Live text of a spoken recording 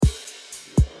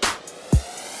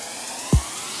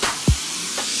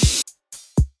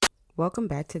Welcome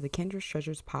back to the Kendra's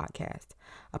Treasures podcast,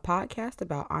 a podcast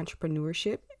about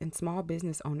entrepreneurship and small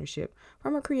business ownership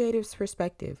from a creative's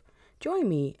perspective. Join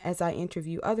me as I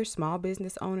interview other small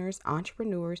business owners,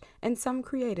 entrepreneurs, and some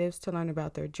creatives to learn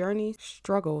about their journeys,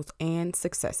 struggles, and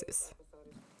successes.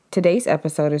 Today's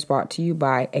episode is brought to you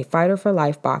by a Fighter for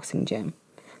Life boxing gym,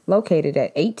 located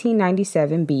at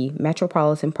 1897B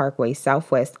Metropolitan Parkway,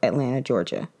 Southwest Atlanta,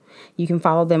 Georgia. You can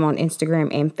follow them on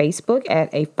Instagram and Facebook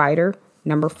at a fighter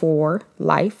number 4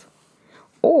 life,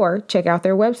 or check out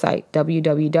their website,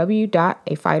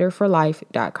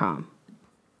 www.afighterforlife.com.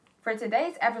 For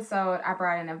today's episode, I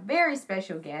brought in a very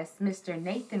special guest, Mr.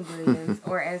 Nathan Williams,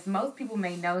 or as most people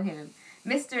may know him,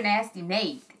 Mr. Nasty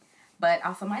Nate, but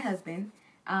also my husband.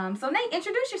 So Nate,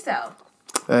 introduce yourself.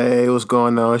 Hey, what's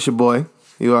going on? It's your boy.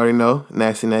 You already know,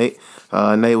 Nasty Nate.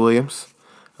 Nate Williams.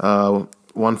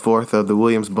 1/4 of the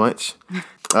Williams bunch.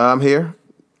 I'm here.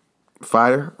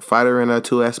 Fighter in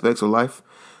 2 aspects of life.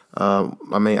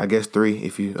 I guess 3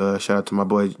 if you shout out to my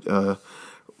boy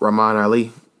Rahman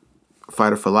Ali.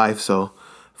 Fighter for life. So,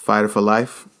 fighter for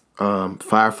life.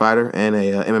 Firefighter and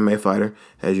a MMA fighter.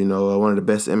 As you know, one of the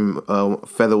best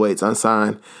featherweights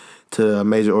unsigned to a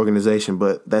major organization,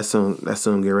 but that's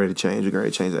soon get ready to change. We're going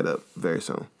to change that up very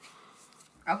soon.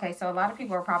 Okay, so a lot of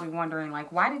people are probably wondering,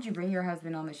 like, why did you bring your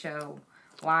husband on the show?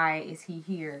 Why is he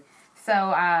here? So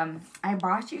I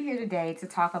brought you here today to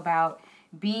talk about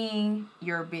being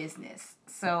your business.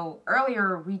 So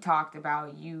earlier we talked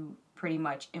about you pretty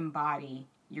much embody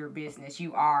your business.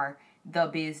 You are the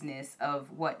business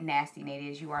of what Nasty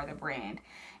Nate is. You are the brand.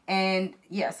 And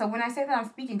yeah, so when I say that, I'm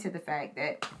speaking to the fact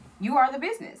that you are the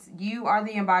business. You are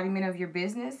the embodiment of your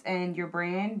business and your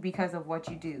brand because of what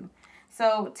you do.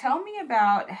 So tell me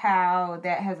about how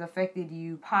that has affected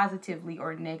you positively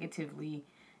or negatively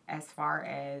as far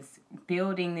as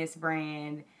building this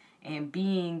brand and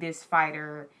being this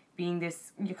fighter, being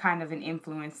this you're kind of an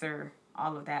influencer,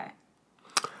 all of that.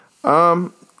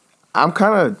 I'm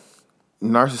kind of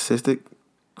narcissistic,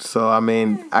 so I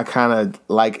kind of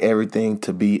like everything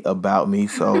to be about me.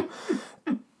 So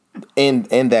in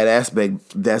that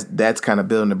aspect, that's kind of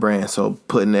building the brand. So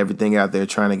putting everything out there,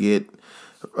 trying to get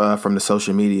from the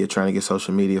social media, trying to get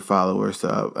social media followers.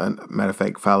 Matter of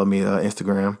fact, follow me on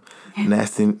Instagram,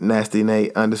 nasty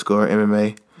Nate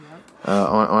 _MMA.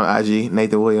 On IG,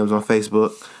 Nathan Williams on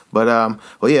Facebook. But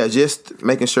yeah, just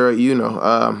making sure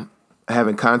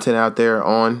having content out there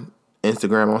on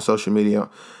Instagram, on social media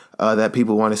that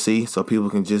people want to see, so people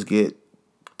can just get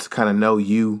to kind of know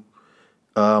you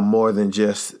more than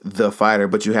just the fighter.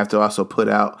 But you have to also put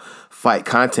out fight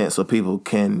content so people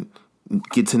can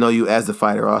get to know you as the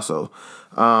fighter also.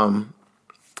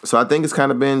 So I think it's kind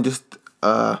of been just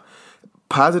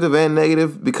positive and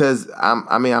negative because I'm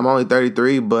only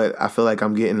 33, but I feel like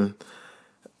I'm getting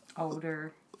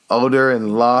older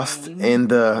and lost in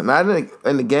the not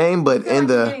in the game, but in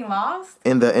the getting lost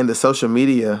in the social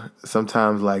media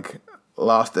sometimes, like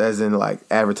lost as in like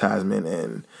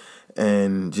advertisement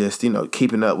and just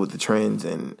keeping up with the trends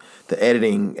and the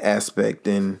editing aspect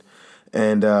and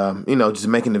just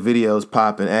making the videos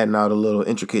pop and adding all the little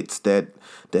intricates that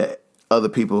other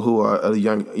people who are a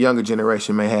younger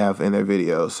generation may have in their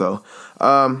videos. So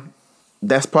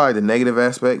that's probably the negative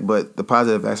aspect, but the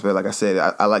positive aspect, like I said,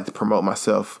 I like to promote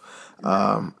myself.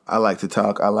 I like to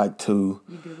talk. I like to.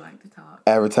 You do like to talk.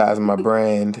 Advertise my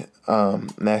brand,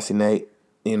 Nasty Nate.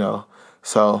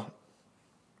 So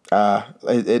that's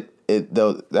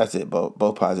it.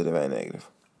 Both positive and negative.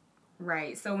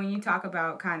 Right. So when you talk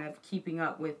about kind of keeping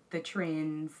up with the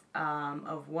trends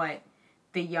of what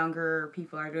the younger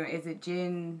people are doing, is it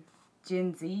Gen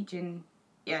Z? Gen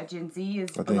Z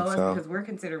is below us because we're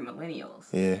considered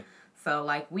millennials. Yeah. So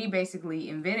like we basically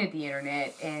invented the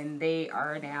internet and they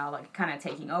are now like kind of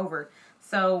taking over.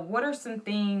 So what are some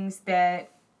things that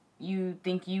you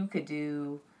think you could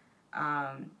do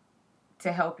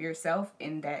to help yourself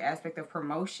in that aspect of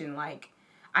promotion? Like,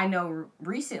 I know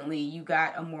recently you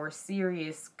got a more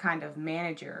serious kind of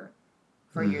manager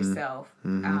for yourself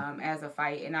as a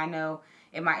fight. And I know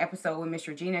in my episode with Miss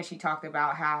Regina, she talked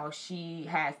about how she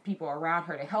has people around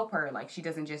her to help her. Like, she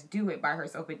doesn't just do it by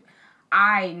herself. But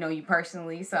I know you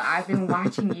personally, so I've been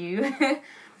watching you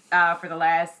for the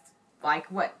last,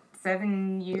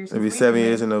 7 years? It'll be 7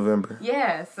 years in November.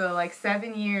 Yeah, so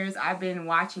 7 years I've been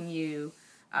watching you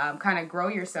kind of grow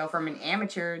yourself from an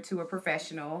amateur to a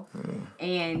professional.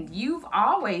 And you've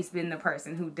always been the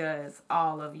person who does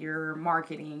all of your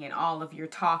marketing and all of your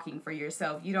talking for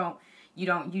yourself. You don't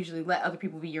usually let other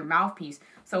people be your mouthpiece.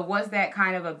 So was that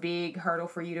kind of a big hurdle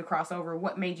for you to cross over?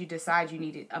 What made you decide you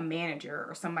needed a manager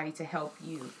or somebody to help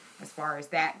you as far as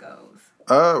that goes?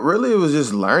 Really, it was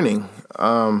just learning.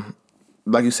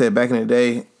 like you said, back in the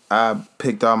day, I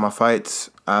picked all my fights.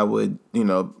 I would,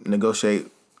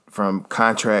 negotiate from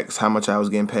contracts, how much I was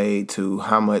getting paid, to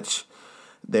how much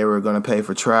they were going to pay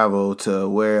for travel, to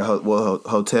what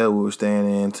hotel we were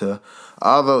staying in, to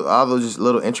all those just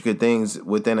little intricate things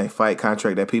within a fight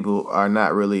contract that people are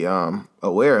not really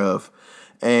aware of.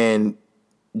 And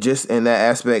just in that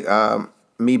aspect,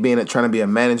 me trying to be a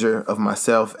manager of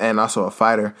myself and also a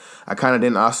fighter, I kind of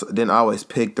didn't always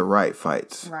pick the right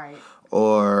fights. Right.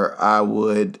 Or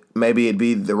maybe it'd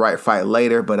be the right fight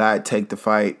later, but I'd take the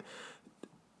fight,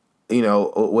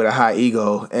 with a high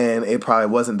ego, and it probably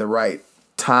wasn't the right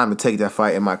time to take that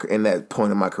fight in that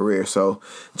point in my career. So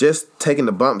just taking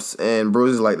the bumps and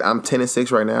bruises, like I'm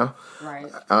 10-6 right now.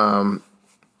 Right.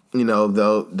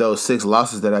 Those 6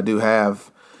 losses that I do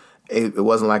have, it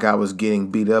wasn't like I was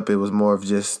getting beat up. It was more of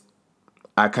just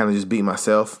I kind of just beat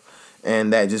myself,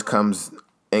 and that just comes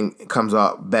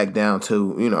out back down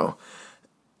to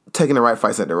taking the right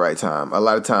fights at the right time.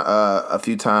 A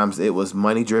few times it was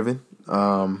money driven.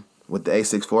 With the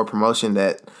A64 promotion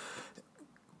that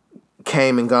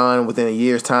came and gone within a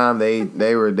year's time,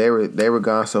 they were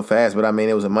gone so fast. But I mean,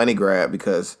 it was a money grab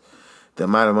because the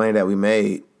amount of money that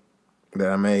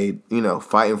I made,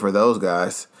 fighting for those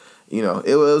guys,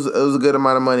 it was a good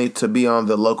amount of money to be on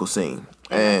the local scene.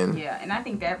 And I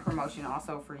think that promotion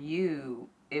also for you,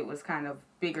 it was kind of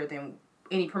bigger than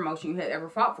any promotion you had ever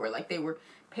fought for. Like they were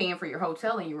paying for your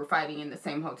hotel and you were fighting in the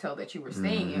same hotel that you were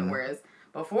staying in, whereas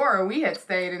before we had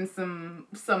stayed in some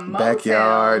motels,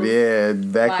 backyard,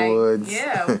 backwoods,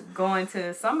 going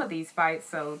to some of these fights.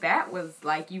 So that was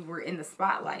like you were in the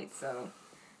spotlight. So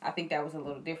I think that was a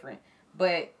little different.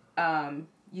 But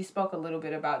you spoke a little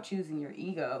bit about choosing your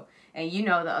ego, and the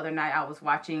other night I was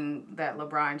watching that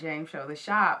LeBron James show, The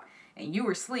Shop, and you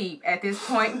were asleep at this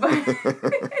point, but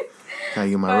I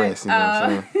get my rest. You know what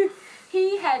I'm saying?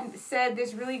 He had said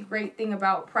this really great thing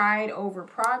about pride over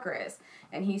progress.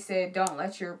 And he said, don't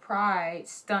let your pride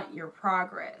stunt your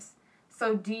progress.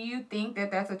 So do you think that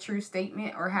that's a true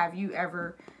statement? Or have you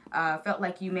ever felt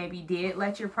like you maybe did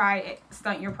let your pride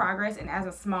stunt your progress? And as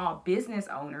a small business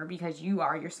owner, because you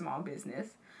are your small business,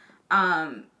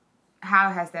 how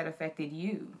has that affected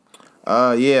you?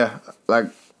 Yeah. Like,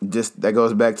 just that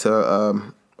goes back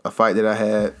to a fight that I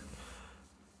had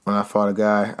when I fought a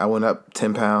guy. I went up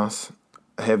 10 pounds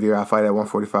heavier. I fight at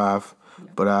 145.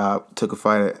 But I took a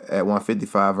fight at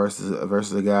 155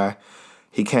 versus a guy.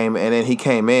 He came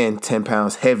in 10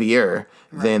 pounds heavier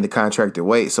than the contracted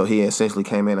weight. So he essentially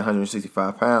came in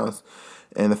 165 pounds,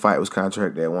 and the fight was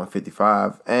contracted at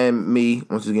 155. And me,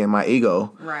 once again, my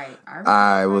ego,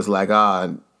 I was like,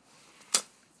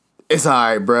 it's all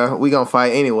right, bro. We gonna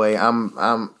fight anyway. I'm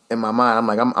in my mind, I'm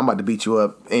like, I'm about to beat you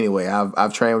up anyway.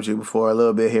 I've trained with you before a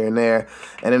little bit here and there,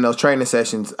 and in those training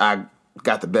sessions, I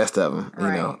got the best of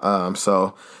them,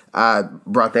 so I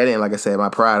brought that in. Like I said, my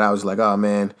pride, I was like, oh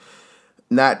man,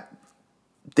 not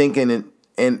thinking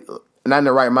and not in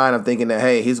the right mind of thinking that,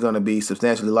 hey, he's going to be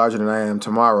substantially larger than I am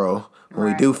tomorrow when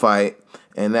we do fight,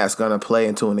 and that's going to play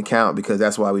into an account, because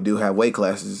that's why we do have weight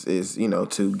classes, is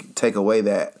to take away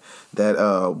that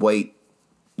weight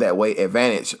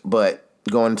advantage. But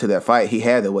going into that fight, he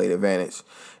had the weight advantage,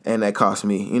 and that cost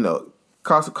me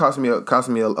cost me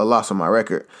a loss on my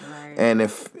record. And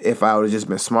if I would have just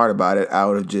been smart about it,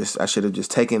 I should have just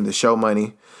taken the show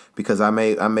money, because I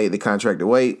made the contracted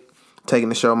weight, taking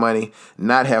the show money,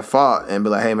 not have fought and be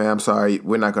like, hey man, I'm sorry,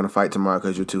 we're not going to fight tomorrow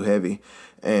because you're too heavy,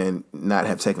 and not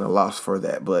have taken a loss for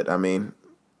that. But I mean,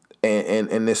 and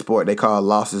in this sport they call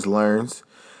losses learns.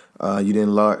 You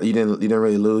didn't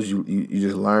really lose. You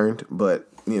just learned. But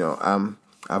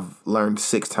I've learned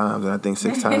 6 times, and I think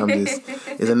 6 times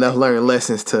is enough learning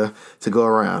lessons to go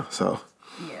around. So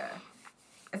yeah,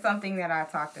 it's something that I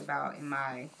talked about in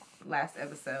my last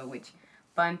episode. Which,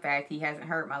 fun fact, he hasn't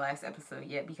heard my last episode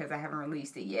yet because I haven't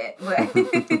released it yet. But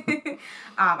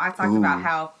I talked about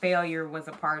how failure was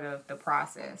a part of the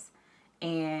process,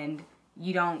 and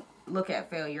you don't look at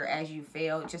failure as you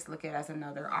failed. Just look at it as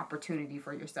another opportunity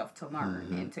for yourself to learn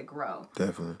and to grow.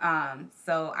 Definitely.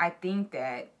 So I think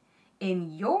that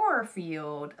in your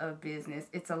field of business,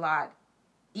 it's a lot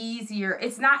easier.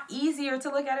 It's not easier to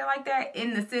look at it like that,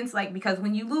 in the sense, like, because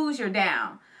when you lose, you're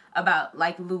down about,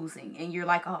 like, losing, and you're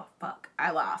like, oh fuck,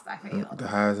 I lost, I failed. The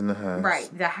highs and the highs. Right,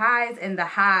 the highs and the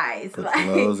highs. The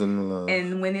lows and the lows.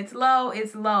 And when it's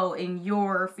low in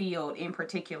your field in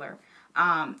particular.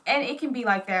 And it can be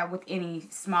like that with any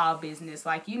small business,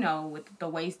 like, with the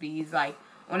waist beads, like,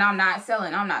 when I'm not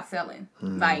selling, I'm not selling.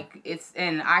 Like,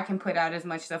 and I can put out as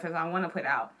much stuff as I want to put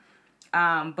out.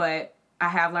 But I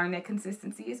have learned that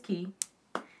consistency is key.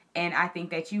 And I think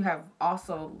that you have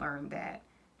also learned that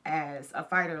as a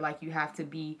fighter. Like, you have to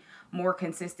be more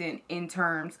consistent in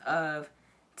terms of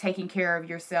taking care of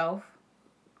yourself,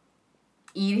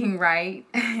 eating right.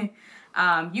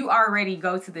 You already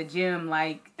go to the gym,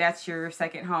 like that's your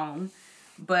second home.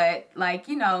 But like,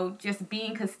 just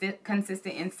being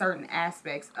consistent in certain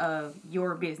aspects of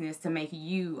your business to make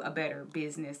you a better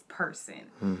business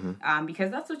person. Because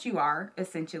that's what you are,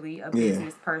 essentially, a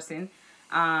business person.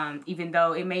 Even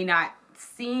though it may not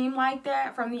seem like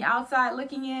that from the outside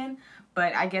looking in,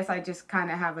 but I guess I just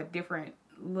kind of have a different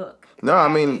look. No, I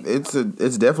mean it's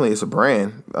definitely a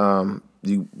brand.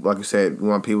 You like you said, you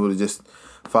want people to just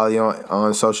follow you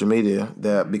on social media,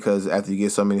 that because after you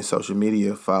get so many social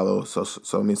media follows,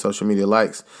 so many social media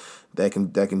likes, that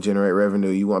can generate revenue.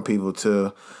 You want people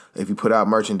to, if you put out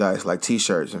merchandise like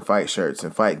T-shirts and fight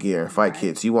gear and fight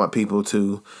kits, you want people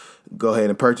to go ahead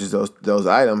and purchase those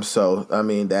items. So I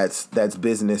mean that's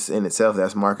business in itself,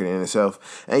 that's marketing in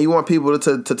itself, and you want people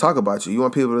to talk about you. You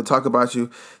want people to talk about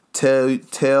you.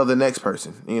 Tell the next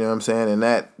person, you know what I'm saying? And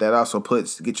that also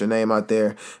get your name out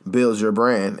there, builds your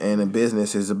brand, and a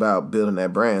business is about building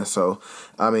that brand. So,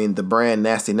 I mean, the brand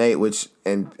Nasty Nate,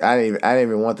 and I didn't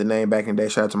even want the name back in the day.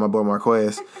 Shout out to my boy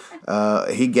Marquez.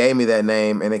 He gave me that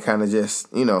name, and it kind of just,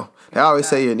 they always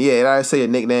say your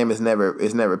nickname is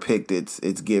never picked,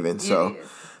 it's given. So,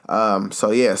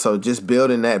 so just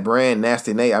building that brand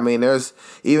Nasty Nate. I mean, there's,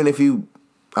 even if you,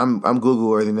 I'm Google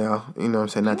worthy now. You know what I'm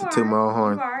saying? Not to toot my own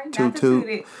horn. Toot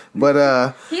it.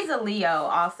 But he's a Leo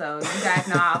also. You guys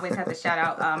know I always have to shout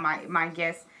out my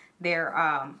guests, their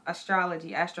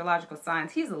astrological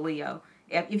signs. He's a Leo.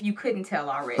 If you couldn't tell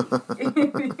already.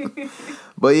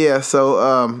 But yeah,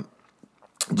 so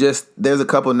just there's a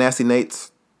couple Nasty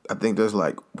Nates. I think there's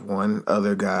like one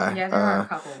other guy. Yeah, there are a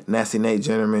couple. Nasty Nate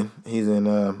Jennerman. He's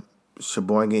in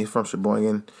Sheboygan. He's from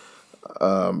Sheboygan.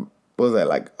 What was that,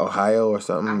 like Ohio or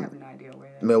something? I have no idea where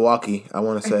that is. Milwaukee, I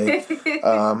want to say.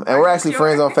 And we're actually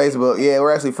friends on Facebook. Yeah,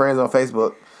 we're actually friends on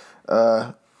Facebook.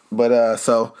 But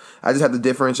so I just have to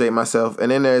differentiate myself. And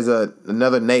then there's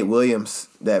another Nate Williams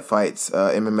that fights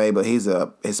MMA, but he's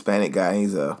a Hispanic guy.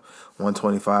 He's a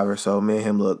 125 or so. Me and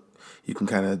him you can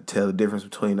kind of tell the difference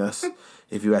between us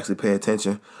if you actually pay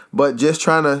attention. But just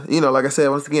trying to, like I said,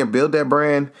 once again, build that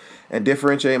brand and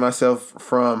differentiate myself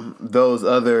from those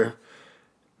other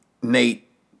Nate.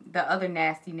 The other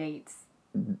nasty Nates.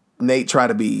 Nate try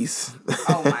to bees.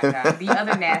 Oh my God. The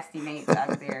other nasty Nates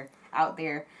out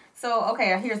there. So,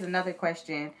 okay, here's another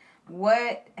question.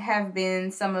 What have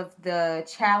been some of the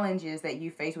challenges that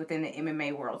you face within the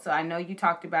MMA world? So I know you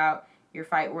talked about your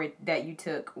fight that you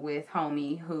took with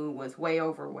Homie, who was way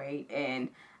overweight, and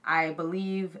I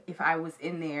believe if I was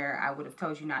in there, I would have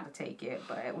told you not to take it,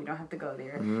 but we don't have to go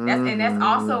there. That's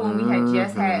also when we had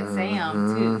just had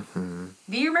Sam, too.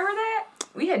 Do you remember that?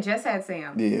 We had just had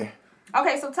Sam. Yeah.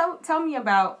 Okay, so tell me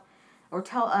about, or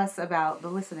tell us about, the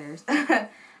listeners.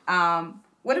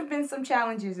 What have been some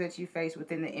challenges that you faced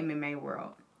within the MMA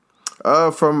world?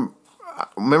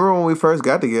 Remember when we first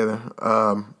got together,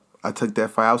 I took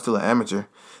that fight. I was still an amateur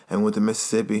and went to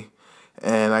Mississippi,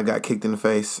 and I got kicked in the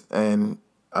face, and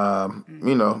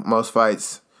most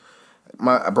fights,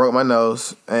 I broke my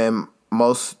nose, and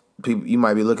most people, you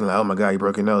might be looking like, oh my God, you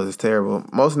broke your nose, it's terrible.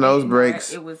 Most nose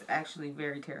breaks. It was actually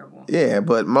very terrible. Yeah,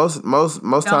 but most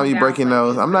times you break your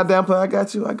nose. I'm not downplaying. I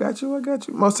got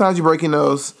you. Most times you break your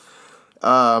nose,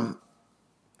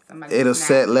 it'll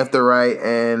set left or right,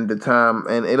 and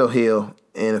it'll heal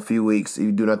in a few weeks. If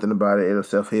you do nothing about it, it'll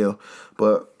self-heal.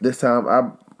 But this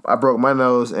time, I broke my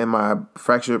nose, and I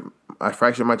fractured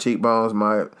my cheekbones.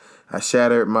 I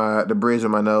shattered the bridge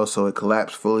of my nose, so it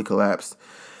fully collapsed.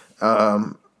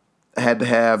 I had to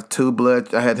have 6 blood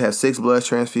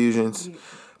transfusions,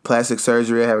 plastic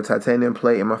surgery. I have a titanium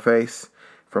plate in my face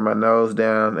from my nose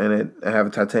down, and I have a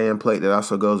titanium plate that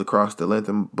also goes across the length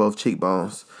of both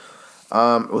cheekbones.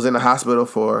 Was in the hospital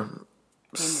for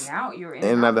in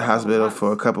and out of the hospital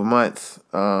for a couple months,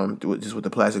 just with the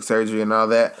plastic surgery and all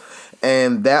that.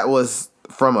 And that was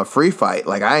from a free fight.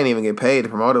 Like, I didn't even get paid. The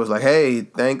promoter was like, hey,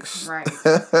 thanks. Right.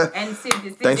 And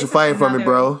thanks for fighting for me,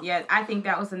 bro. Yeah, I think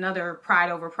that was another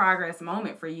pride over progress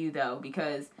moment for you, though,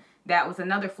 because that was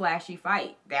another flashy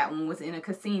fight. That one was in a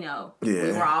casino. Yeah.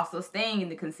 We were also staying in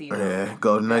the casino. Yeah,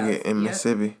 Golden Nugget in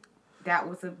Mississippi. That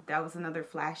was another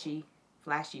flashy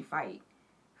fight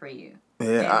for you.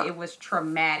 Yeah. And it was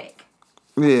traumatic.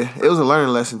 Yeah, it was a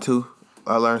learning lesson, too.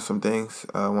 I learned some things.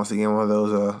 Once again, one of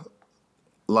those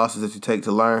losses that you take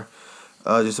to learn.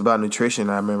 Just about nutrition.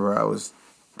 I remember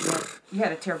you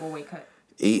had a terrible weight cut.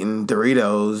 Eating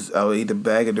Doritos. I would eat a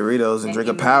bag of Doritos and drink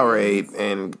a Powerade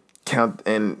and count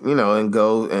and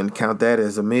go and count that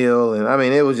as a meal. And I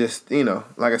mean, it was just,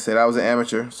 like I said, I was an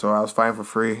amateur, so I was fighting for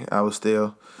free. I was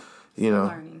still,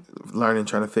 learning,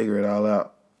 trying to figure it all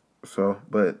out. So,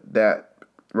 but that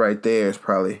right there is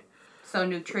probably. So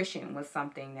nutrition was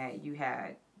something that you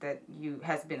had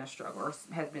has been a struggle, or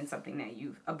has been something that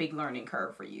a big learning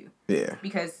curve for you. Yeah.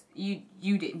 Because you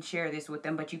didn't share this with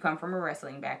them, but you come from a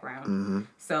wrestling background. Mm-hmm.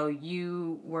 So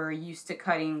you were used to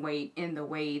cutting weight in the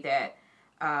way that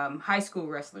high school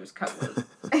wrestlers cut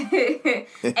weight.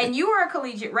 And you were a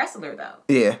collegiate wrestler, though.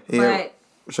 Yeah. But,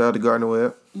 shout out to Gardner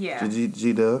Webb. Yeah.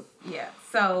 G-Dub. Yeah.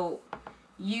 So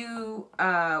you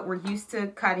were used to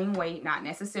cutting weight, not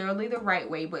necessarily the right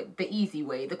way, but the easy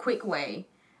way, the quick way,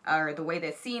 or the way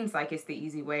that seems like it's the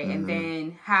easy way. Mm-hmm. And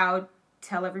then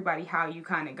tell everybody how you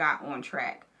kind of got on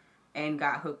track and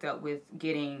got hooked up with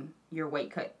getting your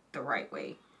weight cut the right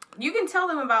way. You can tell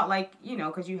them about,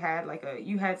 because you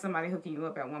had somebody hooking you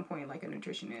up at one point, like a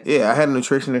nutritionist. Yeah, I had a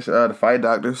nutritionist, the Fight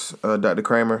Doctors, Dr.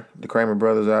 Kramer, the Kramer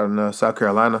brothers out in South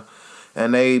Carolina.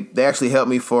 And they actually helped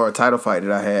me for a title fight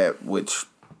that I had, which,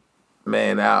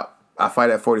 man, I fight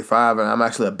at 45, and I'm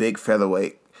actually a big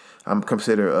featherweight. I'm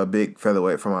considered a big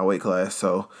featherweight for my weight class.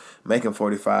 So making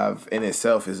 45 in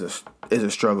itself is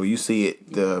a struggle. You see it.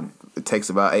 It takes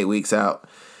about 8 weeks out,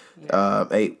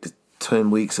 8 to 10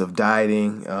 weeks of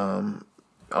dieting, on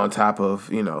top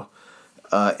of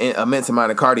immense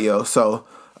amount of cardio. So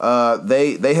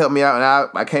they helped me out,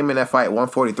 and I came in that fight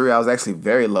 143. I was actually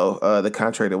very low. The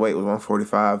contracted weight was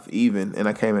 145 even, and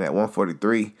I came in at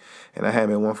 143, and I haven't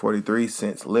been 143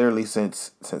 since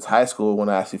high school when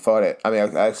I actually fought at. I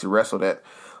actually wrestled at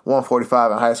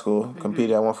 145 in high school,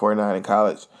 competed at 149 in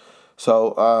college.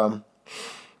 So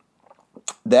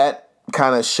that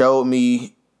kind of showed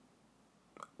me.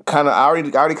 I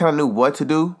already kind of knew what to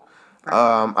do.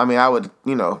 I would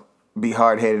be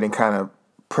hard headed and kind of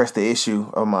press the issue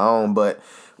on my own, but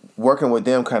working with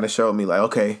them kind of showed me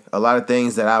okay, a lot of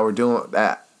things that I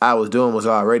was doing was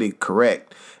already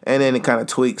correct, and then it kind of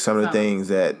tweaked some of the things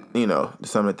that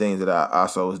I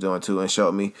also was doing too, and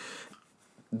showed me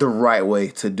the right way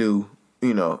to do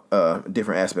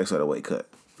different aspects of the weight cut.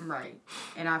 Right,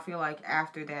 and I feel like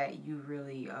after that you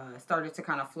really started to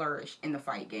kind of flourish in the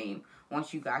fight game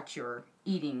once you got your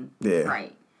eating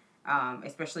right.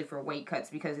 Especially for weight cuts,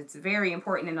 because it's very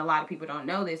important, and a lot of people don't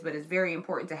know this, but it's very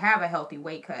important to have a healthy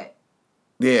weight cut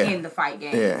in the fight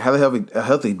game. Yeah, have a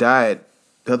healthy diet,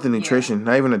 healthy nutrition,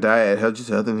 not even a diet, just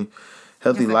a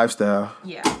healthy lifestyle.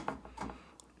 Yeah,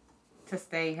 to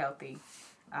stay healthy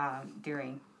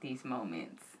during these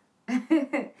moments.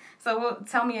 So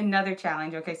tell me another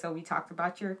challenge. Okay, so we talked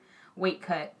about your weight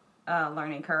cut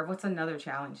learning curve. What's another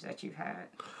challenge that you've had?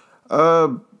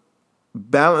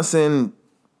 Balancing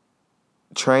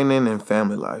training and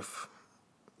family life.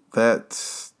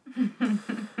 That's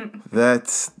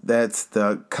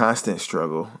the constant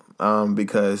struggle.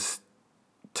 Because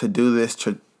to do this,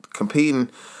 competing,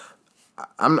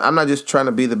 I'm not just trying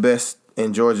to be the best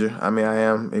in Georgia. I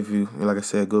am. If you, like I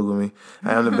said, Google me.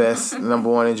 I am the best. Number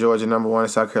 1 in Georgia. Number 1 in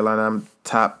South Carolina. I'm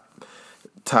top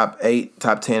 8,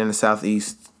 top 10 in the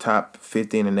Southeast. Top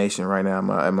 50 in the nation right now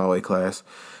in my weight class.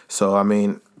 So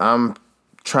I'm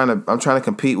trying to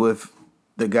compete with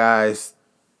the guys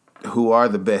who are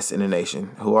the best in the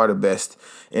nation, who are the best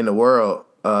in the world,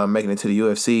 making it to the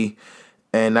UFC,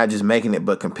 and not just making it,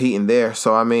 but competing there.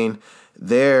 So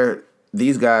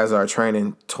these guys are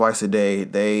training twice a day.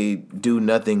 They do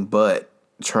nothing but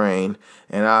train.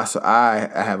 And I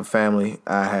have a family.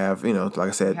 I have, like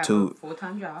I said, a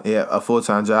full-time job. Yeah, a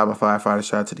full-time job. I'm a firefighter,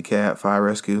 shout out to the CAT, fire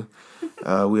rescue.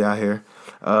 We out here.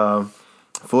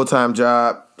 Full-time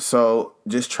job. So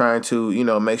just trying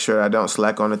to, make sure that I don't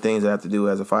slack on the things that I have to do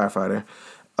as a firefighter,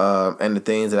 and the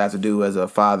things that I have to do as a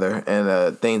father, and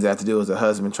the things that I have to do as a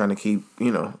husband, trying to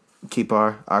keep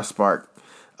our spark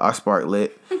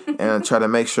lit, and try to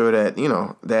make sure that,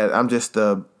 that I'm just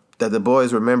that the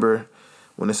boys remember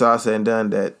when it's all said and done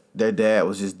that their dad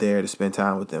was just there to spend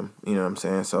time with them. You know what I'm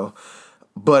saying? So,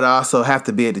 but I also have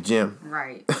to be at the gym.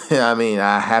 Right.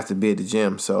 I have to be at the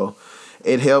gym. So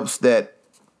it helps that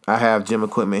I have gym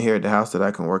equipment here at the house that I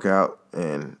can work out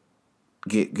and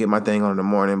get my thing on in the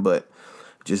morning. But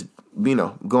just,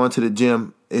 going to the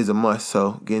gym is a must.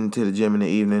 So getting to the gym in the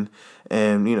evening,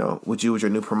 and, with your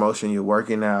new promotion, you're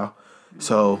working now.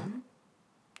 So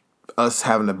us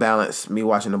having to balance, me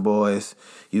watching the boys,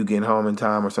 you getting home in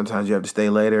time, or sometimes you have to stay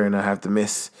later, and I have to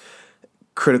miss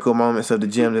critical moments of the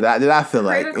gym that I feel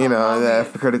like,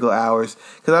 that critical hours.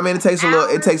 Because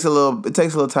it takes a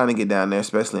little time to get down there,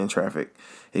 especially in traffic.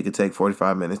 It could take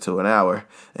 45 minutes to an hour,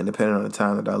 and depending on the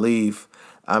time that I leave,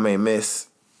 I may miss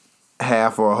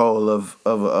half or a whole of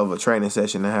a training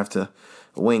session and have to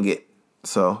wing it.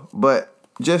 So, but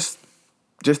just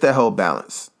that whole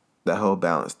balance.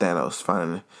 Thanos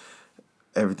finding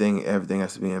everything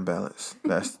has to be in balance.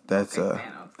 That's Thanos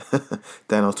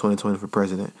 2020 for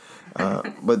president.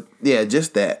 But yeah,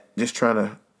 just trying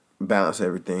to balance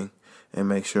everything and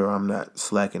make sure I'm not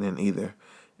slacking in either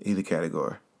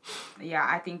category. Yeah,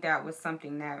 I think that was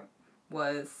something that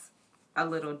was a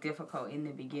little difficult in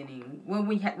the beginning when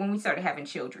we started having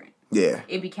children. Yeah,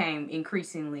 it became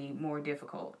increasingly more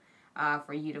difficult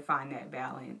for you to find that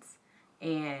balance.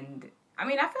 And I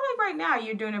mean, I feel like right now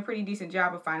you're doing a pretty decent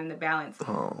job of finding the balance.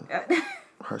 Oh,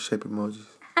 heart shape emojis.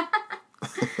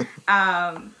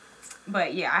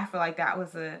 But yeah, I feel like that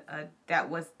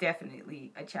was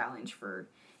definitely a challenge for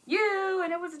you,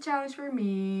 and it was a challenge for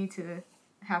me to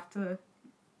have to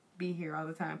be here all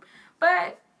the time.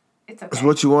 But it's okay. It's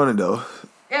what you wanted, though.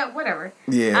 Yeah, whatever.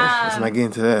 Yeah, let's not get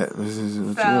into that. This is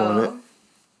what you wanted.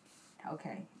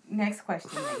 Okay, next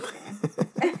question,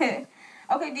 Nathan.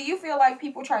 Okay, do you feel like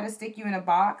people try to stick you in a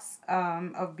box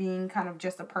of being kind of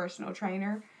just a personal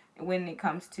trainer when it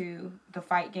comes to the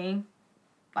fight game?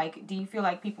 Like, do you feel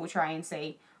like people try and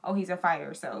say, oh, he's a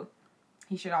fighter, so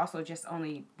he should also just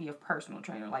only be a personal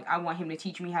trainer? Like, I want him to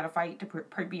teach me how to fight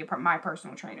to be my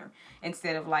personal trainer.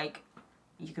 Instead of, like,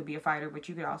 you could be a fighter, but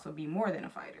you could also be more than a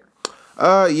fighter.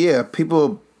 Yeah,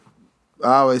 people...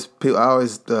 I always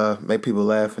make people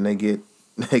laugh, and they get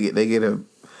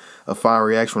a fine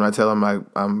reaction when I tell them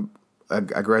I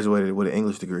graduated with an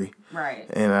English degree. Right.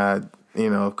 And I,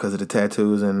 because of the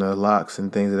tattoos and the locks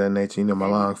and things of that nature, my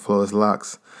long, flawless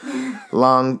locks,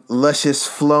 long, luscious,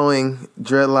 flowing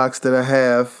dreadlocks that I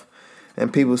have,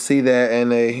 and people see that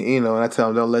and they, and I tell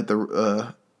them don't let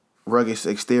the rugged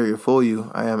exterior fool you.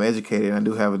 I am educated and I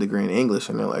do have a degree in English,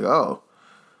 and they're like, oh,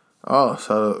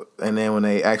 so, and then when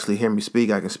they actually hear me speak,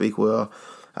 I can speak well.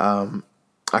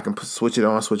 I can switch it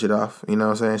on, switch it off. You know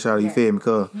what I'm saying? Shout out, you feel me?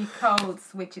 Cool. He code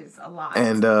switches a lot.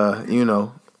 And,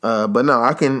 but no,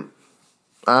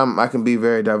 I can be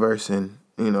very diverse and,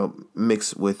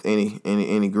 mix with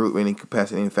any group, any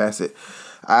capacity, any facet.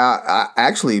 I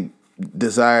actually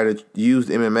desire to use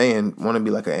MMA and want to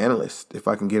be like an analyst. If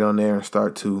I can get on there and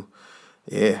start to,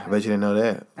 I bet you didn't know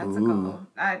that. That's a goal.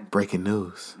 Breaking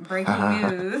news. Breaking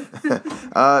news.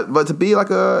 But to be like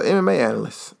a MMA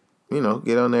analyst,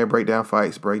 get on there, break down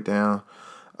fights, break down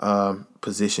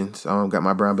positions. I got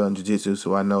my brown belt in jiu-jitsu,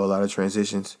 so I know a lot of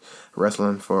transitions.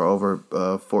 Wrestling for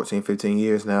over 14, 15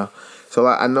 years now. So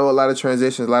I know a lot of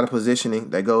transitions, a lot of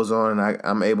positioning that goes on, and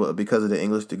I'm able, because of the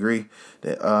English degree,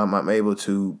 that I'm able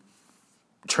to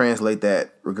translate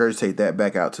that, regurgitate that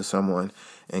back out to someone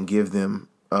and give them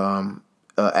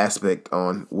aspect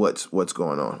on what's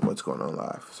going on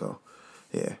live. So,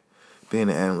 yeah, being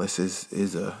an analyst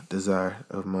is a desire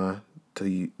of mine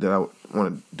that I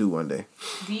want to do one day.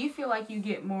 Do you feel like you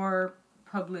get more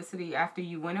publicity after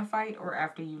you win a fight or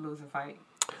after you lose a fight?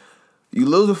 You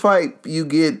lose a fight, you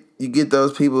get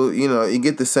those people. You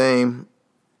get the same.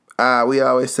 We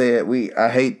always say it. I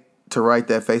hate to write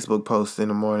that Facebook post in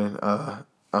the morning.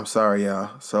 I'm sorry,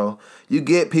 y'all. So you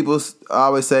get people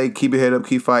always say, keep your head up,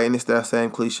 keep fighting. It's that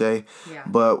same cliche. Yeah.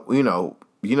 But, you know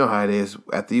how it is.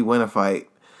 After you win a fight,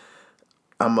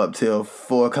 I'm up till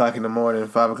 4 o'clock in the morning,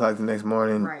 5 o'clock the next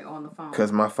morning. Right, on the phone.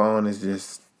 Because my phone is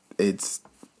just, it's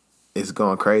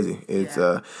going crazy.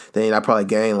 Then I probably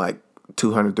gain like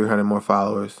 200, 300 more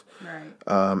followers.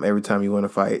 Right. Every time you win a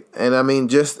fight. And I mean,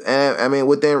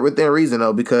 within reason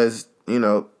though, because,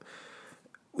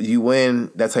 you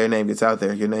win, that's how your name gets out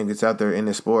there. Your name gets out there in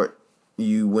the sport.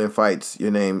 You win fights,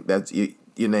 your name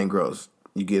grows.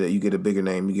 You get a bigger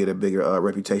name, you get a bigger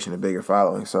reputation, a bigger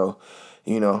following. So,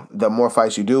 the more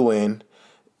fights you do win,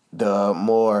 the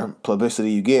more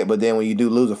publicity you get. But then when you do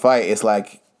lose a fight, it's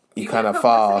like you kind of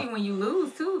fall. When you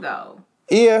lose too, though.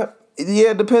 Yeah,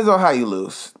 it depends on how you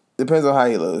lose.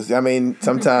 I mean,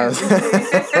 sometimes,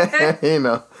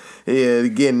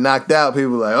 getting knocked out,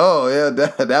 people like, oh, yeah,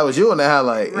 that was you on the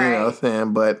highlight. Right. You know what I'm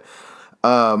saying? But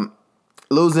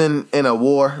losing in a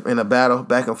war, in a battle,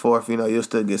 back and forth, you'll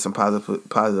still get some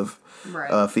positive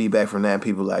right. Feedback from that. And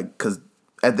people because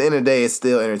at the end of the day, it's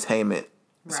still entertainment.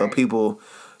 Right. So people,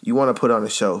 you want to put on a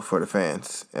show for the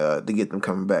fans to get them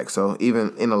coming back. So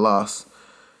even in a loss,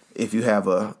 if you have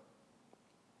a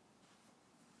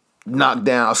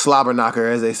knockdown, a slobber knocker,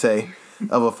 as they say,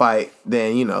 of a fight,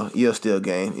 then, you'll still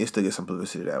gain. You'll still get some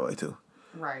publicity that way, too.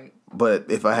 Right. But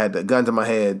if I had the gun to my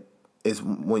head, it's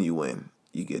when you win,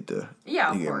 you get of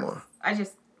course. More. I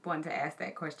just wanted to ask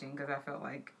that question because I felt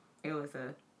like it was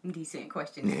a decent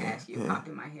question to ask you. It popped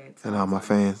in my head. So and all my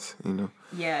fans,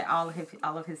 Yeah, all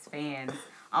of his fans.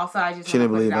 Also, I just She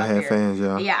didn't believe I had there. fans,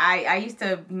 y'all. Yeah, I used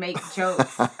to make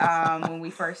jokes when we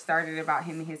first started about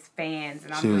him and his fans,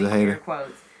 and I'm doing air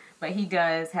quotes. But he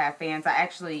does have fans.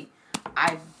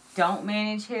 I don't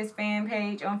manage his fan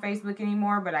page on Facebook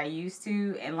anymore, but I used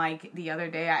to. And like the other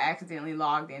day, I accidentally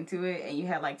logged into it, and you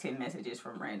had like 10 messages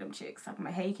from random chicks. I'm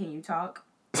like, hey, can you talk?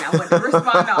 And I wouldn't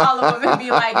respond to all of them and be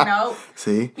like, no.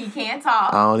 See? He can't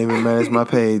talk. I don't even manage my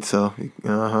page, so,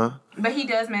 But he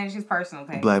does manage his personal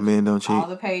page. Black men don't cheat. All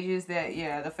the pages that,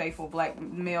 the faithful black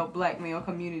male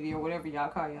community or whatever y'all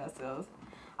call yourselves.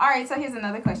 All right, so here's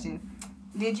another question.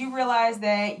 Did you realize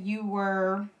that you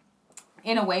were,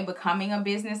 in a way, becoming a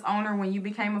business owner when you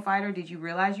became a fighter? Did you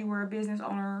realize you were a business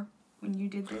owner when you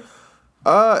did this?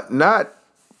 Not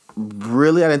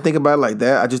really. I didn't think about it like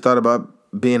that. I just thought about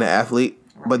being an athlete.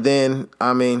 Right. But then,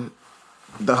 I mean,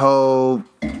 the whole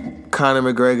Conor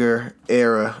McGregor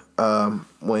era,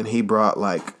 when he brought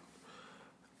like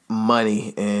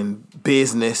money and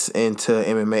business into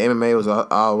MMA. MMA was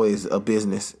always a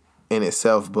business in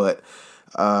itself, but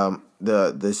the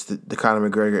Conor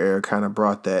McGregor era kind of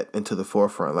brought that into the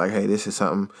forefront. Like, hey, this is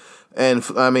something. And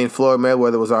I mean, Floyd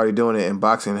Mayweather was already doing it in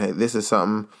boxing. Hey, this is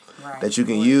something that you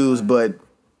can use, but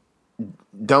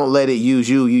don't let it use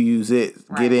you. You use it.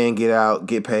 Right. Get in, get out,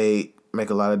 get paid, make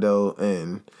a lot of dough,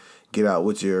 and get out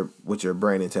with your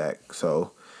brain intact.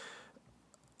 So,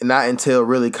 not until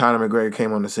really Conor McGregor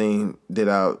came on the scene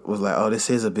was like, oh, this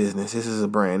is a business. This is a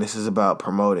brand. This is about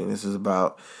promoting. This is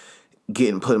about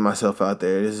putting myself out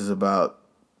there. This is about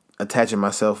attaching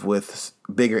myself with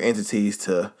bigger entities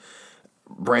to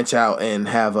branch out and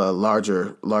have a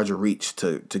larger reach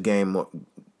to gain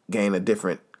a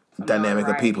different dynamic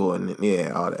of people and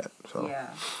all that. So yeah.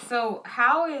 So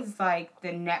how is like the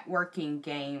networking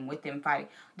game within fighting?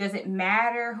 Does it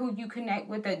matter who you connect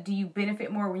with? Do you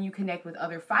benefit more when you connect with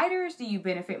other fighters? Do you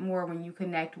benefit more when you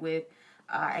connect with,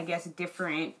 I guess,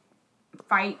 different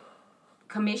fight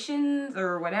commissions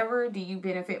or whatever? Do you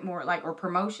benefit more or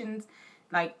promotions?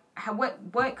 Like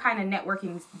what kind of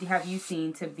networking have you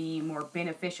seen to be more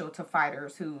beneficial to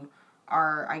fighters who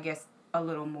are, I guess, a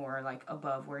little more like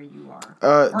above where you are,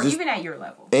 or even at your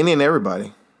level? Any and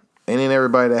everybody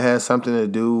that has something to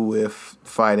do with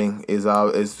fighting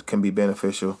can be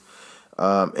beneficial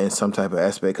in some type of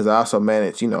aspect. Because I also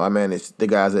manage the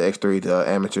guys at X3, the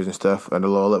amateurs and stuff, and the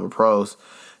lower level pros,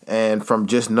 and from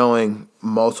just knowing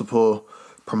multiple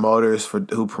promoters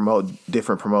who promote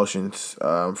different promotions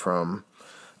from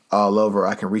all over,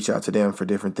 I can reach out to them for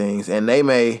different things, and they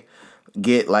may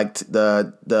get like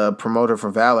the promoter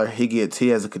from Valor. He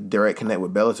has a direct connect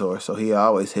with Bellator, so he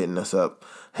always hitting us up.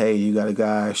 Hey, you got a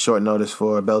guy short notice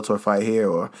for a Bellator fight here,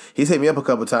 or he's hit me up a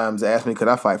couple times, asked me could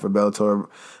I fight for Bellator,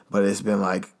 but it's been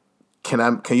like,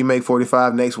 can you make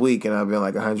 45 next week? And I've been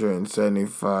like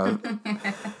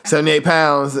 78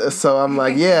 pounds. So I'm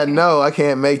like, yeah, no, I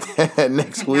can't make that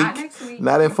next week. Not next week.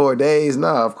 Not in 4 days. No,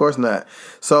 of course not.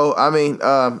 So I mean,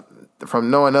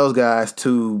 from knowing those guys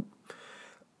to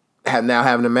now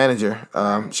having a manager,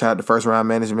 shout out to First Round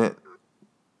Management,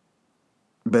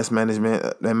 best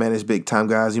management. They manage big time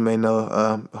guys. You may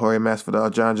know Jorge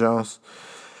Masvidal, John Jones.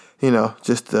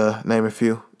 Just to name a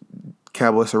few.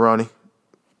 Cowboy Cerrone.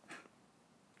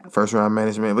 First Round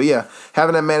Management. But yeah,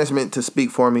 having that management to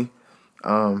speak for me,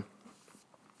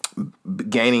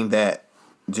 gaining that,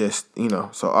 just,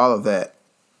 so all of that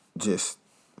just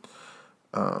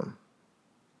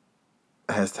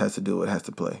has to do, it has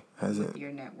to play. With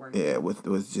your networking. Yeah,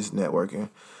 with just networking.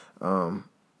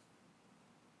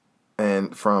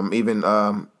 And from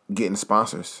even getting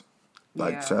sponsors.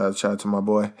 Like, shout out to my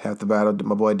boy, Half the Battle,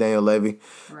 my boy Daniel Levy,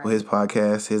 with his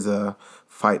podcast, his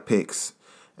Fight Picks.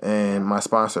 And my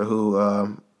sponsor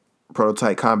who,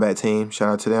 Prototype Combat Team, shout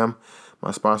out to them.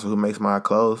 My sponsor who makes my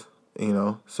clothes,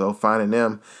 so finding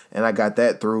them. And I got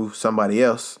that through somebody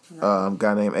else, a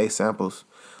guy named Ace Samples,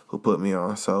 who put me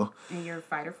on. So. And you're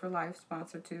Fighter for Life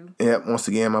sponsor too. Yep, once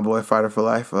again, my boy Fighter for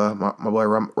Life. My boy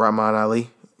Rahman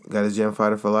Ali got his gym,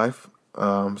 Fighter for Life.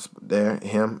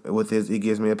 He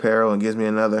gives me apparel and gives me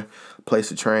another place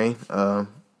to train.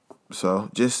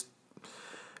 So just,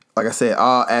 like I said,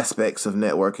 all aspects of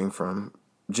networking, from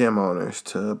gym owners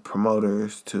to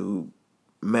promoters to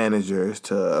managers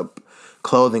to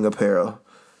clothing apparel,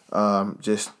 and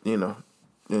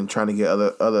trying to get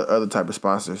other type of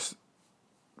sponsors.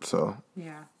 So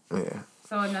yeah.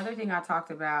 So another thing I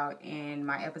talked about in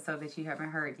my episode that you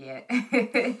haven't heard yet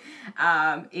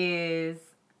is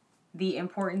the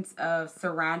importance of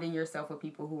surrounding yourself with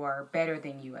people who are better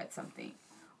than you at something,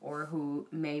 or who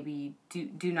maybe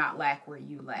do not lack where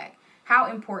you lack.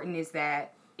 How important is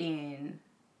that in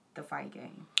the fight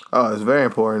game? Oh, it's very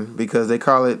important because they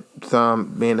call it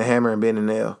being the hammer and being the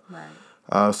nail.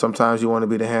 Right. Sometimes you want to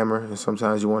be the hammer and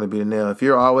sometimes you want to be the nail. If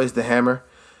you're always the hammer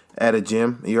at a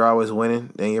gym, you're always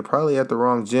winning, then you're probably at the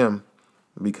wrong gym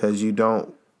because you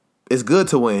don't. It's good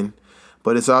to win,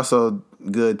 but it's also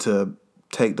good to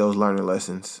take those learning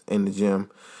lessons in the gym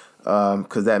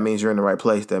because that means you're in the right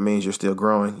place. That means you're still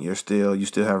growing. You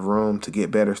still have room to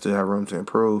get better. Still have room to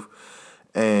improve,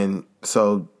 and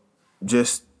so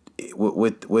just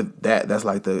with that, that's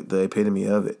like the epitome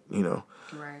of it.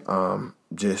 Right.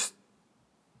 Just.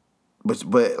 But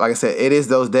like I said, it is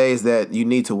those days that you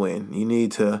need to win. You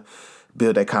need to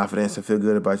build that confidence and feel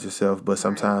good about yourself. But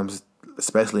sometimes,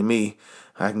 especially me,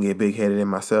 I can get big headed in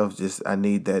myself. Just I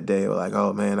need that day of like,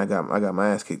 oh man, I got my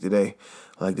ass kicked today.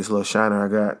 Like this little shiner I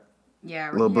got.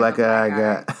 Yeah. Little black eye I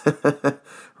got.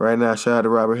 Right now, shout out to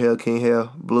Robert Hill, King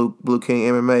Hill, Blue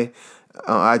King MMA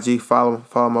on IG. Follow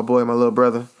my boy, my little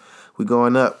brother. We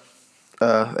going up.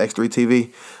 X3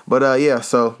 TV. But yeah,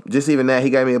 so just even that,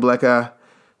 he got me a black eye.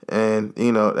 And,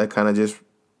 that kind of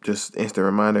just instant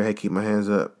reminder, hey, keep my hands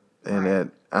up. And that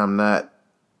I'm not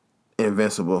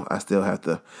invincible. I still have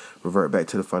to revert back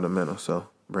to the fundamentals. So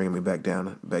bringing me back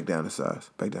down to size,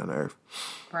 back down to earth.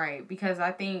 Right. Because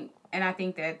I think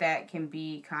that can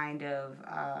be kind of,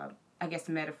 I guess,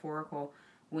 metaphorical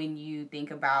when you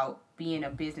think about being a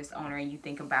business owner and you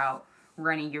think about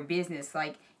running your business.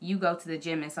 Like, you go to the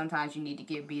gym and sometimes you need to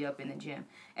get beat up in the gym.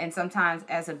 And sometimes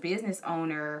as a business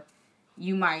owner,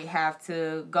 you might have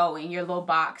to go in your little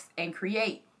box and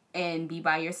create and be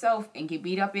by yourself and get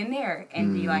beat up in there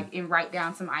and be like, and write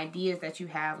down some ideas that you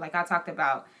have. Like I talked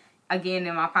about, again,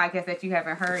 in my podcast that you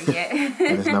haven't heard yet.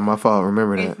 It's not my fault.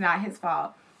 Remember that. It's not his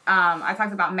fault. I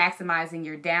talked about maximizing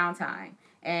your downtime.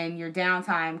 And your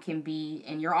downtime can be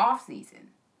in your off season.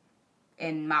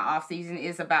 And my off season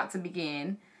is about to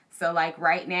begin. So, like,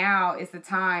 right now is the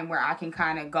time where I can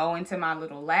kind of go into my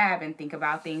little lab and think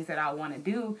about things that I want to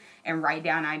do and write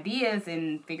down ideas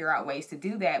and figure out ways to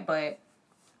do that. But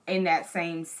in that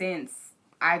same sense,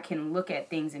 I can look at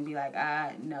things and be like,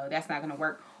 no, that's not going to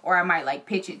work. Or I might, like,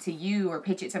 pitch it to you or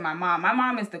pitch it to my mom. My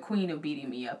mom is the queen of beating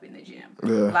me up in the gym.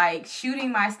 Yeah. Like,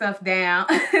 shooting my stuff down.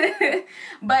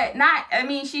 But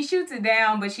she shoots it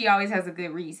down, but she always has a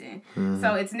good reason. Mm-hmm.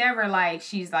 So it's never like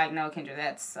she's like, no, Kendra,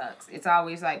 that sucks. It's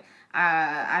always like,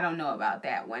 I don't know about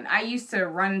that one. I used to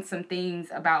run some things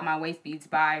about my waist beads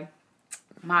by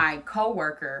my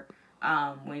coworker.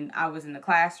 When I was in the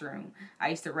classroom, I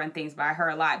used to run things by her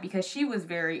a lot because she was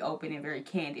very open and very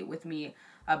candid with me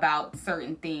about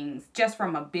certain things just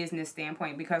from a business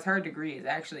standpoint because her degree is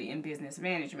actually in business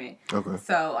management. Okay.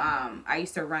 So I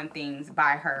used to run things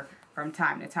by her from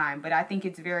time to time. But I think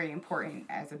it's very important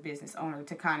as a business owner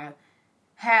to kind of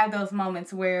have those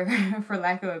moments where, for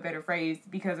lack of a better phrase,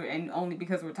 only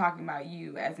because we're talking about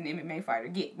you as an MMA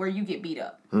fighter, where you get beat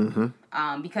up.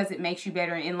 Mm-hmm. Because it makes you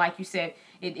better. And like you said,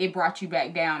 it brought you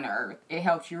back down to earth. It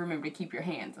helps you remember to keep your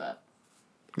hands up.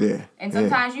 Yeah. And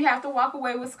sometimes you have to walk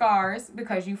away with scars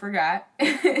because you forgot.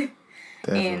 Definitely.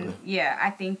 And yeah, I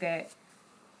think that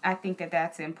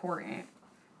that's important.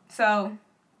 So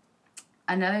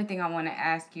another thing I want to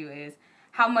ask you is,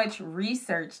 how much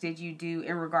research did you do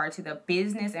in regard to the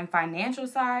business and financial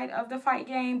side of the fight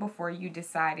game before you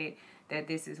decided that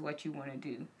this is what you want to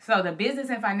do? So the business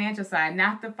and financial side,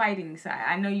 not the fighting side.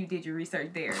 I know you did your research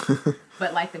there,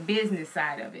 but like the business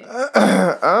side of it.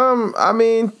 I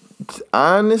mean,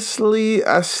 honestly,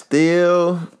 I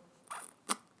still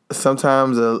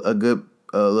sometimes a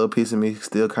little piece of me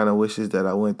still kind of wishes that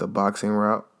I went the boxing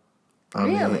route.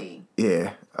 Really?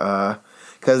 Yeah.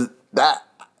 'Cause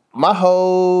my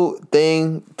whole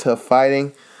thing to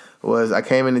fighting was I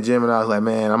came in the gym and I was like,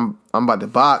 man, I'm about to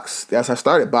box. That's how I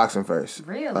started boxing first.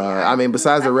 Really?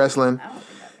 Besides the wrestling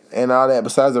and all that,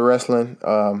 besides the wrestling,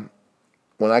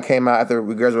 when I came out after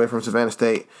we graduated from Savannah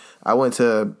State, I went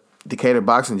to Decatur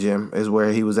Boxing Gym is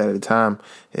where he was at the time.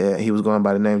 Yeah, he was going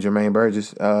by the name Jermaine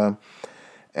Burgess.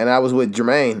 And I was with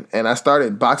Jermaine, and I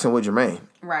started boxing with Jermaine.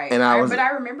 Right. And but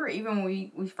I remember even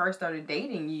when we first started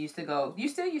dating, you still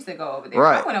used to go over there.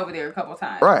 Right. I went over there a couple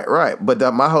times. Right. But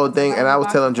my whole thing, and I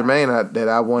was telling Jermaine that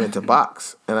I wanted to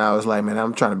box. And I was like, man,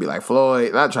 I'm trying to be like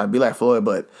Floyd. Not trying to be like Floyd,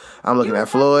 but I'm looking at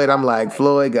Floyd. I'm like,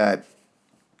 Floyd got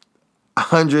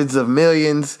hundreds of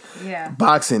millions. Yeah.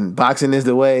 Boxing is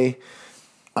the way.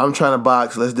 I'm trying to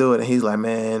box. Let's do it. And he's like,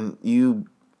 man, you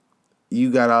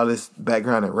got all this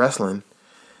background in wrestling.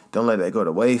 Don't let that go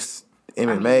to waste.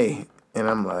 MMA. And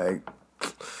I'm like,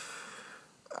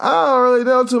 I don't really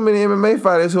know too many MMA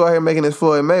fighters who are here making this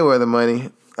Floyd Mayweather money.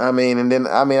 I mean, and then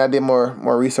I did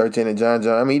more research into John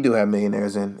Jones. I mean, you do have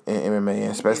millionaires in MMA,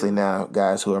 especially now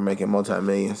guys who are making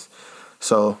multi-millions.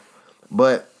 So,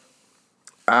 but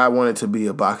I wanted to be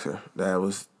a boxer. That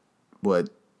was what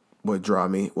drew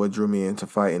me into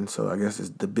fighting. So I guess it's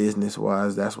the business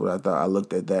wise. That's what I thought. I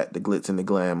looked at that, the glitz and the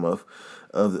glam of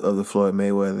the Floyd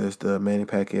Mayweathers, the Manny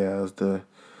Pacquiao's,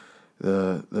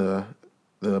 the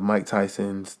Mike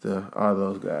Tyson's, all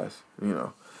those guys.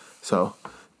 So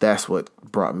that's what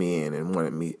brought me in and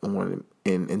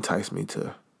enticed me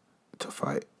to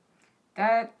fight.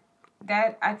 That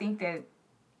I think that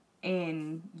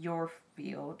in your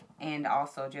field and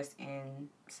also just in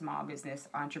small business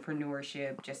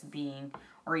entrepreneurship, just being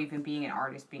an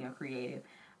artist, being a creative,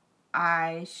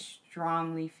 I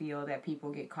strongly feel that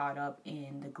people get caught up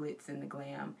in the glitz and the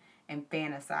glam and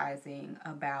fantasizing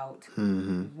about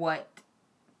what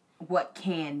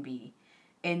can be,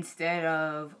 instead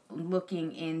of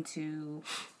looking into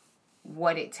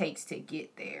what it takes to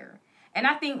get there. And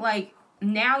I think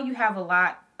now you have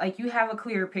you have a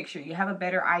clearer picture. You have a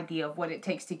better idea of what it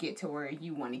takes to get to where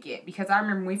you want to get. Because I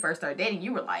remember when we first started dating,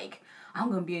 you were like, I'm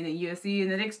going to be in the UFC in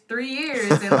the next 3 years.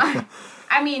 And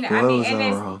and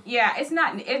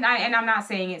I'm not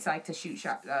saying it's to shoot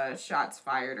shots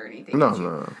fired or anything.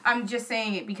 No. I'm just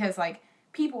saying it because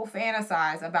people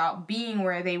fantasize about being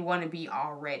where they want to be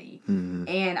already. Mm-hmm.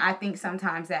 And I think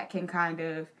sometimes that can kind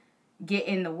of get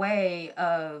in the way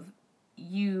of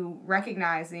you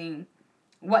recognizing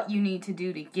what you need to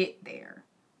do to get there.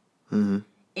 Mm-hmm.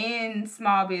 In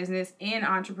small business, in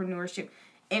entrepreneurship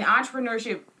and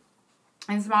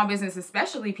small business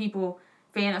especially, people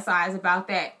fantasize about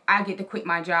that. I get to quit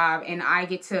my job and I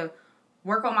get to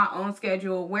work on my own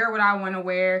schedule, wear what I want to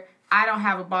wear. I don't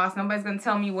have a boss. Nobody's going to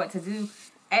tell me what to do.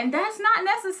 And that's not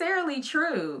necessarily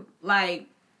true.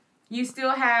 You still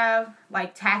have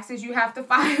taxes you have to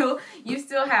file. You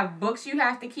still have books you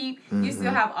have to keep. Mm-hmm. You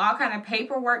still have all kind of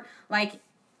paperwork.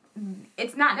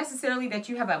 It's not necessarily that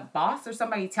you have a boss or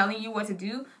somebody telling you what to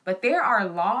do, but there are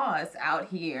laws out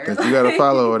here that you gotta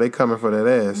follow, or they coming for that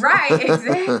ass. Right,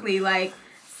 exactly.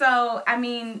 So I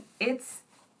mean, it's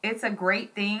a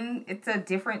great thing. It's a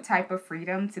different type of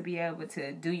freedom to be able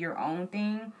to do your own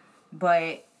thing,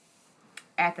 but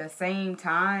at the same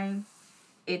time,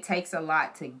 it takes a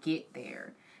lot to get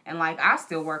there. And I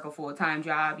still work a full-time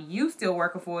job. You still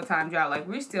work a full-time job.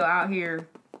 We're still out here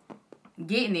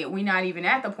getting it. We're not even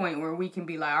at the point where we can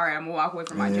be all right, I'm gonna walk away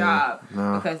from my job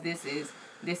because this is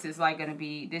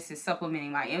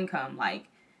supplementing my income.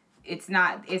 It's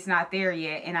not there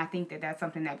yet. And I think that that's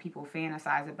something that people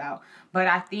fantasize about. But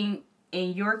I think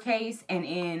in your case and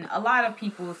in a lot of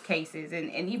people's cases,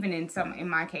 and even in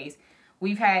my case,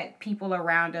 we've had people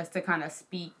around us to kind of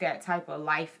speak that type of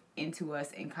life into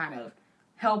us and kind of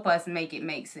help us make it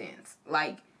make sense.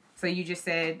 So you just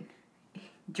said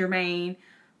Jermaine,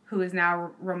 who is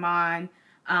now Ramon,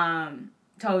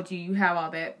 told you have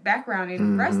all that background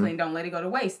in wrestling. Don't let it go to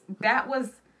waste. That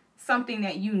was something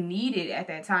that you needed at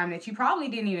that time that you probably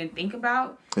didn't even think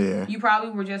about. Yeah. You probably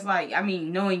were just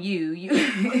knowing you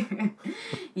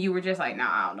you were just nah,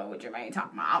 I don't know what Jermaine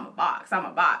talking about. I'm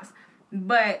a box.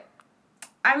 But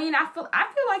I feel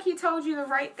like he told you the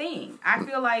right thing. I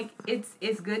feel like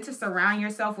it's good to surround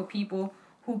yourself with people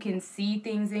who can see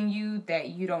things in you that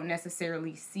you don't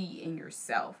necessarily see in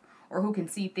yourself, or who can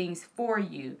see things for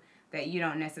you that you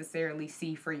don't necessarily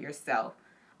see for yourself.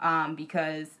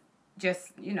 Because just,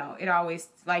 it always,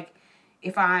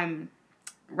 if I'm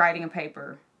writing a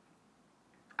paper,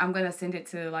 I'm going to send it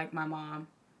to, my mom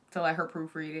to let her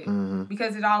proofread it. Mm-hmm.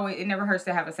 Because it never hurts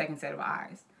to have a second set of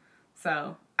eyes.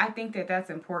 So I think that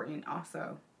that's important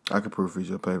also. I could proofread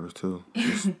your papers too.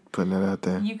 Just putting that out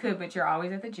there. You could, but you're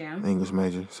always at the gym. English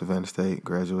major, Savannah State,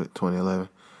 graduate, 2011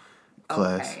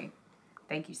 class. Okay.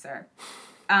 Thank you, sir.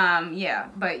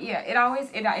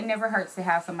 It never hurts to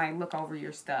have somebody look over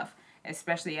your stuff,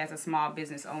 especially as a small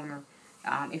business owner.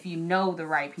 If you know the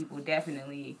right people,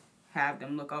 definitely have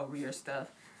them look over your stuff,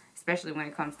 especially when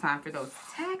it comes time for those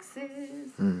taxes.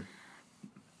 Mm.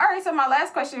 All right, so my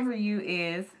last question for you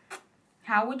is,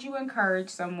 how would you encourage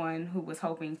someone who was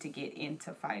hoping to get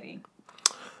into fighting?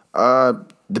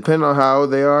 Depending on how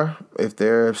old they are, if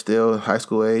they're still high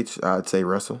school age, I'd say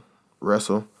wrestle,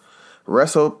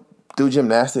 do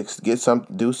gymnastics, do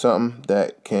something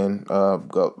that can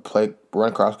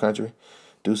run cross country,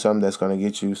 do something that's going to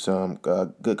get you some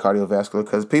good cardiovascular.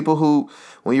 Because people who,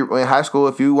 when you're in high school,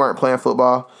 if you weren't playing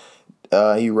football,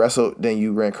 you wrestled, then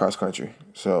you ran cross country.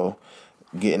 So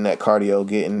getting that cardio,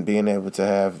 being able to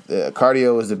have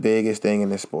cardio is the biggest thing in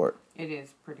this sport. It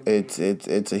is pretty big.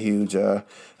 It's a huge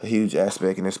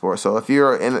aspect in this sport. So if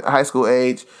you're in high school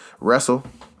age, wrestle.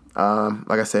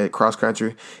 Like I said, cross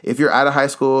country. If you're out of high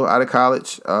school, out of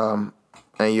college, and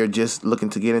you're just looking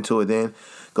to get into it, then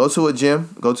go to a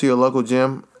gym. Go to your local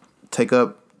gym. Take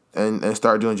up and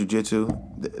start doing jiu-jitsu,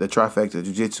 the trifecta,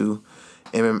 jiu-jitsu,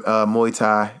 Muay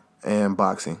Thai, and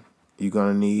boxing. You're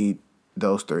going to need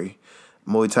those three.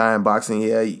 Muay Thai and boxing,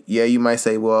 yeah, you might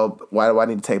say, well, why do I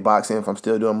need to take boxing if I'm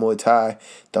still doing Muay Thai?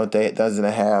 Doesn't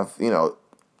it have,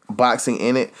 boxing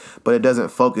in it, but it doesn't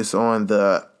focus on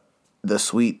the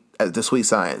sweet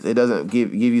science. It doesn't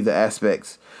give you the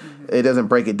aspects. Mm-hmm. It doesn't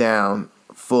break it down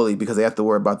fully because they have to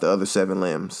worry about the other 7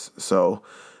 limbs. So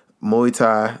Muay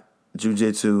Thai,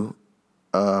 jiu-jitsu,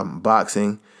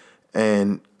 boxing,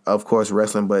 and of course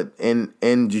wrestling. But in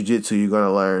jiu-jitsu, you're going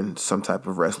to learn some type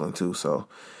of wrestling too. So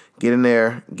get in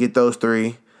there, get those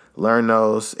 3, learn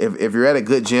those. If you're at a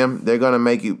good gym, they're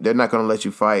not going to let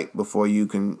you fight before you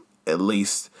can at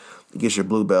least get your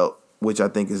blue belt, which I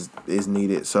think is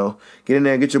needed. So get in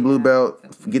there, get your blue belt,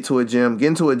 get to a gym.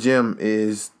 Getting to a gym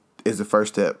is the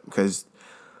first step because,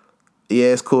 yeah,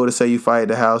 it's cool to say you fight at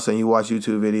the house and you watch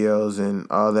YouTube videos and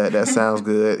all that. That sounds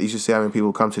good. You should see how many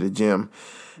people come to the gym.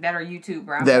 That are YouTube,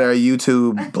 bro. That are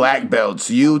YouTube black belts.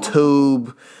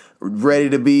 YouTube ready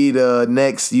to be the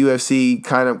next UFC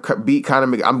beat Conor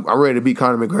McGregor. I'm ready to beat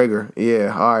Conor McGregor.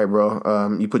 Yeah, all right,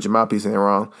 bro. You put your mouthpiece in there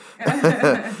wrong. You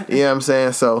know what I'm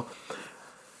saying? So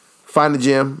find the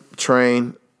gym,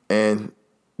 train, and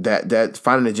that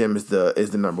finding the gym is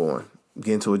the number one.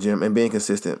 Getting to a gym and being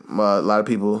consistent. A lot of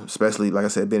people, especially like I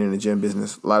said, being in the gym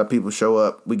business, a lot of people show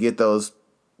up. We get those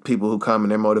people who come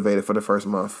and they're motivated for the first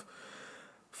month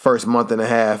and a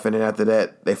half, and then after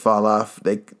that they fall off.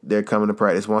 They're coming to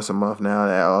practice once a month now,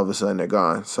 and all of a sudden they're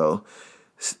gone. So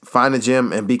find a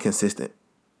gym and be consistent.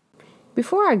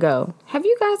 Before I go, have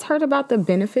you guys heard about the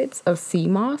benefits of sea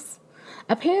moss?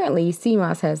 Apparently, sea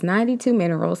moss has 92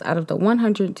 minerals out of the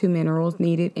 102 minerals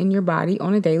needed in your body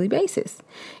on a daily basis.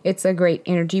 It's a great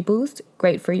energy boost,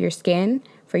 great for your skin,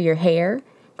 for your hair,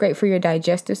 great for your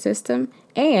digestive system,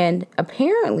 and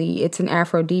apparently it's an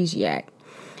aphrodisiac.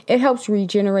 It helps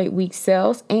regenerate weak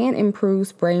cells and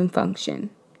improves brain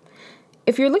function.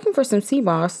 If you're looking for some sea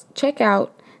moss, check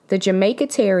out the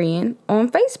Jamaicatarian on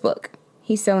Facebook.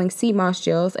 He's selling sea moss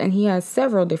gels and he has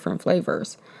several different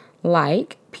flavors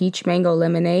like peach mango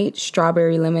lemonade,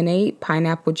 strawberry lemonade,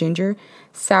 pineapple ginger,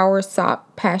 sour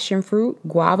sop passion fruit,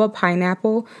 guava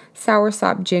pineapple, sour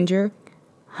sop ginger,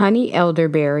 honey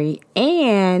elderberry,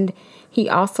 and he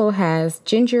also has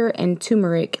ginger and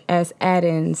turmeric as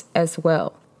add-ins as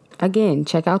well. Again,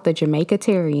 check out the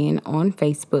Jamaicatarian on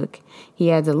Facebook.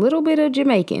 He adds a little bit of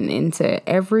Jamaican into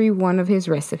every one of his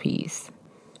recipes.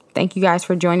 Thank you guys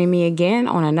for joining me again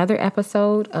on another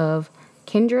episode of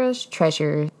Kendra's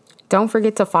Treasures. Don't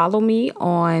forget to follow me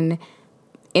on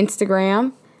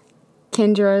Instagram,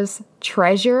 Kendra's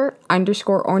Treasure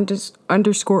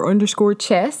 _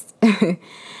 chest.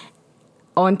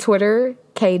 On Twitter,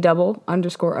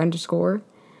 K___.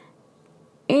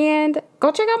 And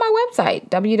go check out my website,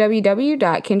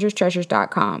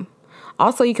 www.kendrastreasures.com.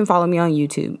 Also, you can follow me on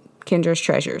YouTube, Kendra's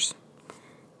Treasures.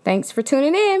 Thanks for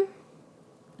tuning in.